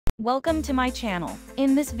Welcome to my channel.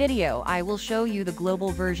 In this video, I will show you the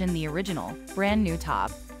global version, the original, brand new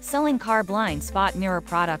top selling car blind spot mirror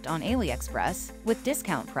product on AliExpress with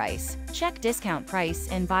discount price. Check discount price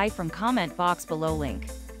and buy from comment box below link.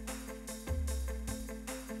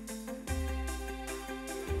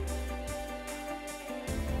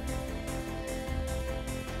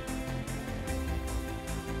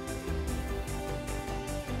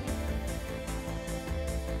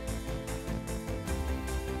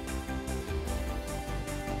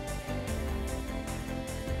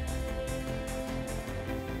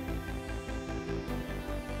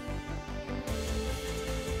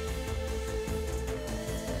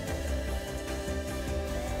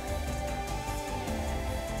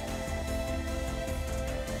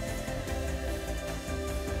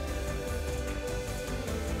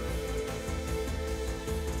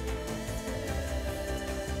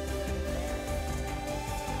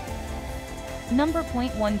 Number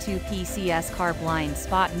 12 PCS car blind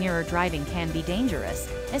spot mirror driving can be dangerous,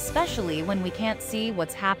 especially when we can't see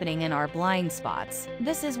what's happening in our blind spots.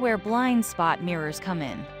 This is where blind spot mirrors come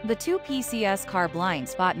in. The 2 PCS car blind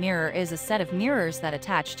spot mirror is a set of mirrors that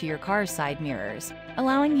attach to your car's side mirrors,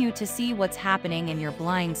 allowing you to see what's happening in your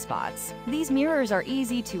blind spots. These mirrors are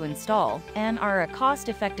easy to install and are a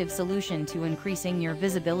cost-effective solution to increasing your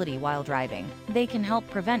visibility while driving. They can help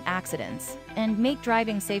prevent accidents and make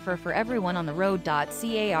driving safer for everyone on the road.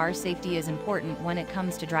 Car safety is important when it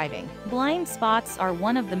comes to driving. Blind spots are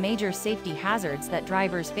one of the major safety hazards that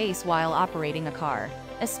drivers face while operating a car,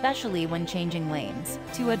 especially when changing lanes.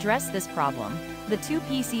 To address this problem, the 2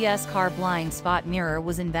 PCS car blind spot mirror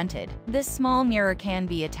was invented. This small mirror can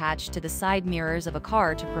be attached to the side mirrors of a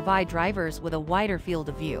car to provide drivers with a wider field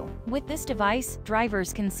of view. With this device,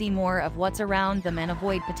 drivers can see more of what's around them and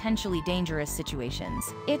avoid potentially dangerous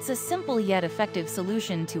situations. It's a simple yet effective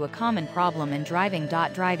solution to a common problem in driving.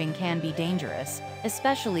 Driving can be dangerous,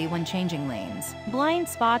 especially when changing lanes. Blind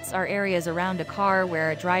spots are areas around a car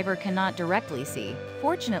where a driver cannot directly see.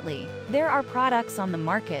 Fortunately, there are products on the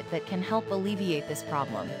market that can help alleviate this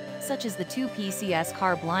problem, such as the 2 PCS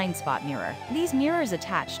car blind spot mirror. These mirrors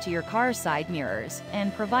attach to your car's side mirrors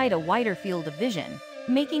and provide a wider field of vision,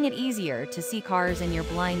 making it easier to see cars in your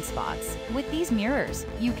blind spots. With these mirrors,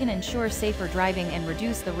 you can ensure safer driving and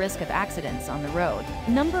reduce the risk of accidents on the road.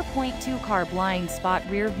 Number 2 car blind spot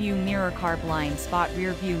rear view mirror. Car blind spot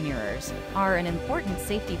rear view mirrors are an important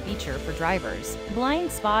safety feature for drivers.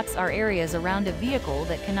 Blind spots are areas around a vehicle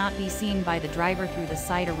that cannot be seen by the driver through the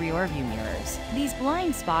side or rear view mirrors. These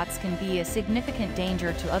blind spots can be a significant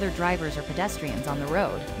danger to other drivers or pedestrians on the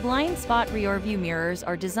road. Blind spot rear view mirrors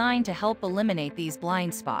are designed to help eliminate these blind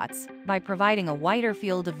spots by providing a wider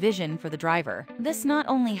field of vision for the driver. This not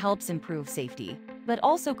only helps improve safety, but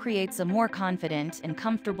also creates a more confident and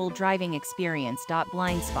comfortable driving experience.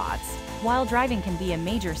 Blind spots, while driving, can be a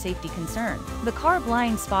major safety concern. The car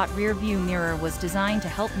blind spot rear view mirror was designed to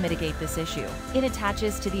help mitigate this issue. It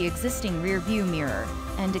attaches to the existing rear view mirror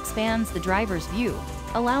and expands the driver's view,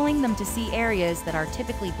 allowing them to see areas that are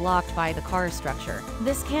typically blocked by the car's structure.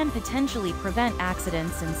 This can potentially prevent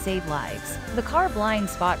accidents and save lives. The car blind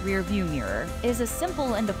spot rear view mirror is a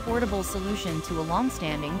simple and affordable solution to a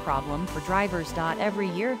long-standing problem for drivers. Every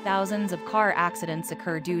year, thousands of car accidents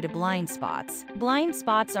occur due to blind spots. Blind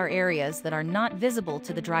spots are areas that are not visible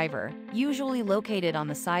to the driver, usually located on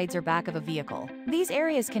the sides or back of a vehicle. These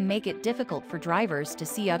areas can make it difficult for drivers to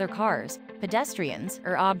see other cars, pedestrians,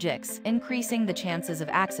 or objects, increasing the chances of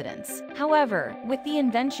accidents. However, with the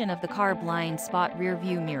invention of the car blind spot rear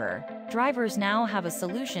view mirror, drivers now have a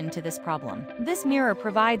solution to this problem. This mirror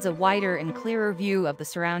provides a wider and clearer view of the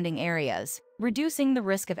surrounding areas, reducing the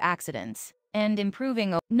risk of accidents and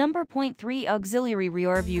improving. Number 3 auxiliary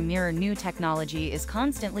rear view mirror. New technology is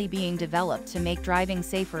constantly being developed to make driving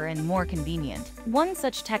safer and more convenient. One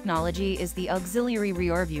such technology is the auxiliary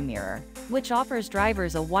rear view mirror, which offers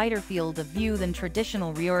drivers a wider field of view than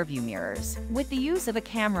traditional rear view mirrors. With the use of a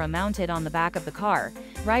camera mounted on the back of the car,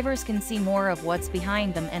 drivers can see more of what's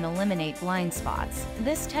behind them and eliminate blind spots.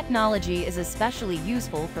 This technology is especially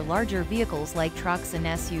useful for larger vehicles like trucks and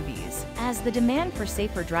SUVs. As the demand for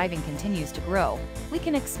safer driving continues to grow, we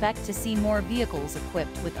can expect to see more vehicles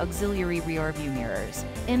equipped with auxiliary rear view mirrors.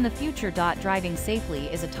 In the future, driving safely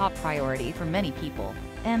is a top priority for many people,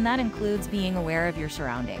 and that includes being aware of your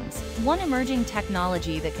surroundings. One emerging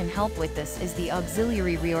technology that can help with this is the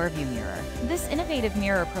auxiliary rear view mirror. This innovative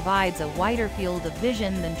mirror provides a wider field of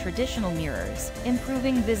vision than traditional mirrors,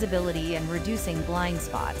 improving visibility and reducing blind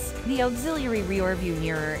spots. The auxiliary rear view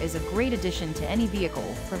mirror is a great addition to any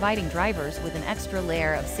vehicle, providing drivers with an extra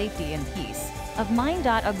layer of safety and peace. of mine.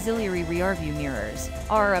 Auxiliary rearview mirrors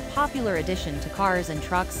are a popular addition to cars and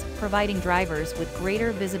trucks, providing drivers with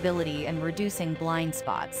greater visibility and reducing blind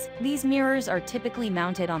spots. These mirrors are typically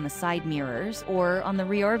mounted on the side mirrors or on the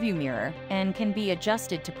rearview mirror and can be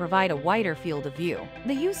adjusted to provide a wider field of view.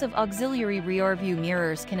 The use of auxiliary rearview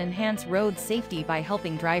mirrors can enhance road safety by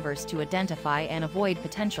helping drivers to identify and avoid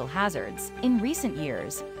potential hazards. In recent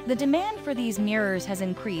years, the demand for these mirrors has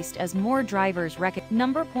increased as more drivers recognize.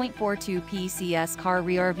 Number 42 PCS car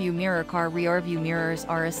rearview mirror. Car rearview mirrors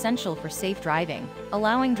are essential for safe driving,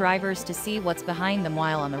 allowing drivers to see what's behind them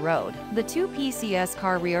while on the road. The 2 PCS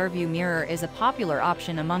car rearview mirror is a popular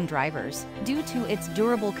option among drivers due to its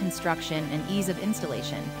durable construction and ease of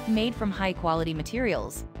installation. Made from high-quality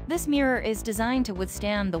materials, this mirror is designed to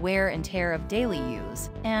withstand the wear and tear of daily use,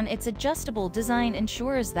 and its adjustable design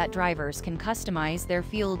ensures that drivers can customize their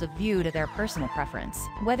field of view to their personal preference.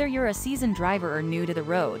 Whether you're a seasoned driver or new to the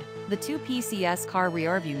road, the 2 PCS car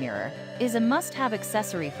rearview mirror is a must-have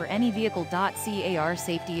accessory for any vehicle. Car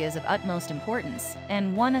safety is of utmost importance,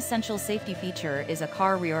 and one essential safety feature is a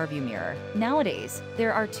car rearview mirror. Nowadays,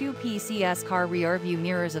 there are 2 PCS car rearview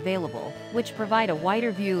mirrors available, which provide a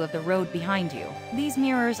wider view of the road behind you. These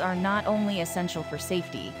mirrors are not only essential for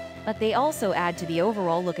safety, but they also add to the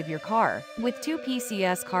overall look of your car. With 2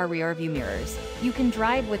 PCS car rearview mirrors, you can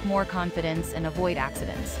drive with more confidence and avoid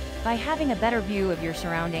accidents by having a better view of your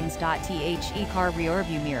surroundings. The car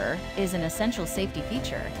rearview mirror is an essential safety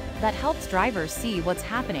feature that helps drivers see what's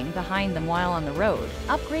happening behind them while on the road.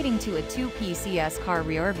 Upgrading to a 2 PCS car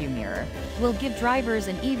rearview mirror will give drivers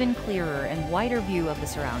an even clearer and wider view of the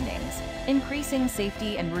surroundings, increasing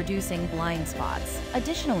safety and reducing blind spots.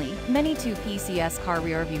 Additionally, many 2 PCS car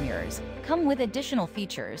rearview mirrors come with additional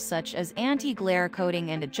features such as anti-glare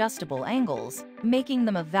coating and adjustable angles, making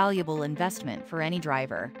them a valuable investment for any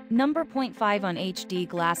driver. Number 5 on HD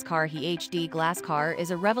Glass Car. HD Glass Car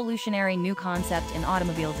is a revolutionary new concept in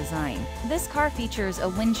automobile design. This car features a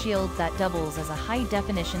windshield that doubles as a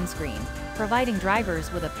high-definition screen, providing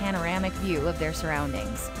drivers with a panoramic view of their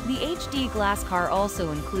surroundings. The HD Glass Car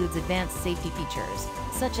also includes advanced safety features,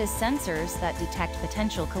 such as sensors that detect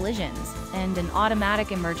potential collisions and an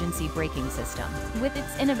automatic emergency braking system. With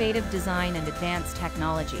its innovative design and advanced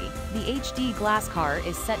technology, the HD Glass Car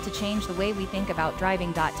is set to change the way we think about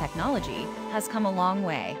driving. Technology has come a long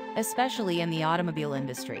way, especially in the automobile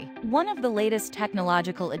industry. One of the latest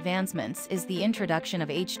technological advancements is the introduction of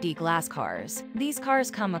HD Glass Cars. These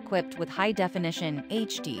cars come equipped with high-definition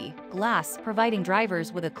HD glass, providing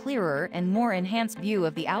drivers with a clearer and more enhanced view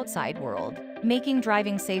of the outside world, making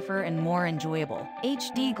driving safer and more enjoyable.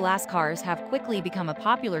 HD Glass Cars have quickly become a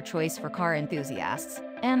popular choice for car enthusiasts,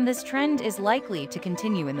 and this trend is likely to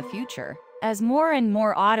continue in the future as more and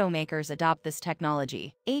more automakers adopt this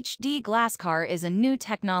technology. HD Glass Car is a new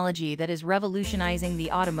technology that is revolutionizing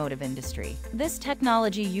the automotive industry. This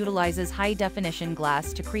technology utilizes high-definition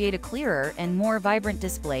glass to create a clearer and more vibrant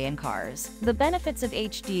display in cars. The benefits of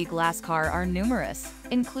HD Glass Car are numerous,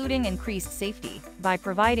 including increased safety by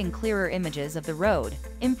providing clearer images of the road,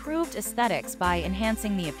 improved aesthetics by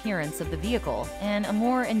enhancing the appearance of the vehicle, and a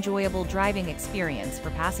more enjoyable driving experience for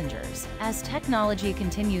passengers. As technology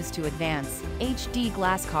continues to advance, HD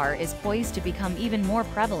Glass Car is poised to become even more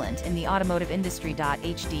prevalent in the automotive industry.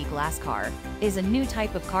 HD Glass Car is a new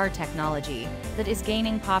type of car technology that is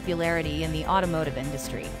gaining popularity in the automotive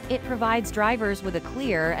industry. It provides drivers with a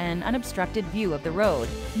clear and unobstructed view of the road,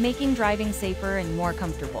 making driving safer and more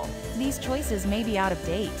comfortable. These choices may be out of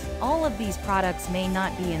date. All of these products may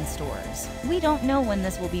not be in stores. We don't know when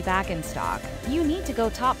this will be back in stock. You need to go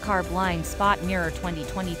Top Car Blind Spot Mirror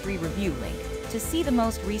 2023 review link to see the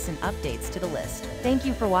most recent updates to the list. Thank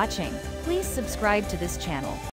you for watching. Please subscribe to this channel.